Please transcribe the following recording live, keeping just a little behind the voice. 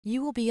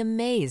You will be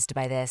amazed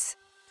by this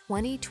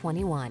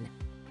 2021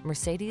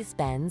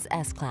 Mercedes-Benz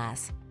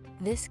S-Class.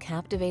 This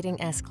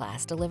captivating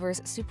S-Class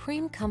delivers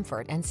supreme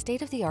comfort and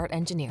state-of-the-art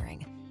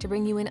engineering to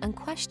bring you an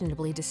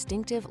unquestionably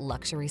distinctive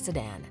luxury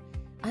sedan.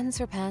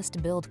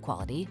 Unsurpassed build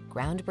quality,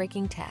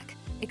 groundbreaking tech,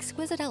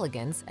 exquisite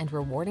elegance, and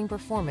rewarding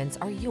performance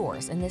are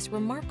yours in this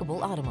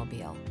remarkable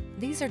automobile.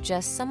 These are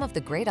just some of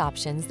the great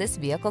options this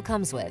vehicle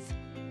comes with: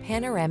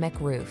 panoramic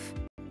roof,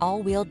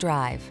 all-wheel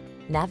drive,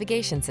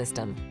 navigation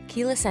system,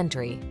 keyless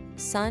entry,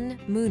 sun,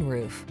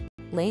 moonroof,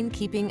 lane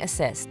keeping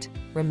assist,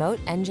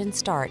 remote engine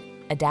start,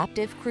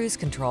 adaptive cruise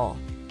control,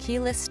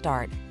 keyless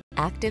start,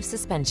 active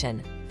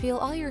suspension. Feel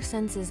all your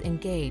senses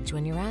engage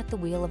when you're at the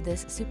wheel of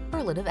this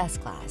superlative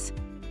S-Class.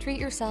 Treat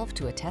yourself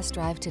to a test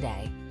drive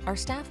today. Our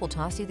staff will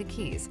toss you the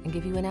keys and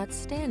give you an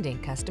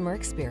outstanding customer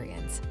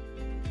experience.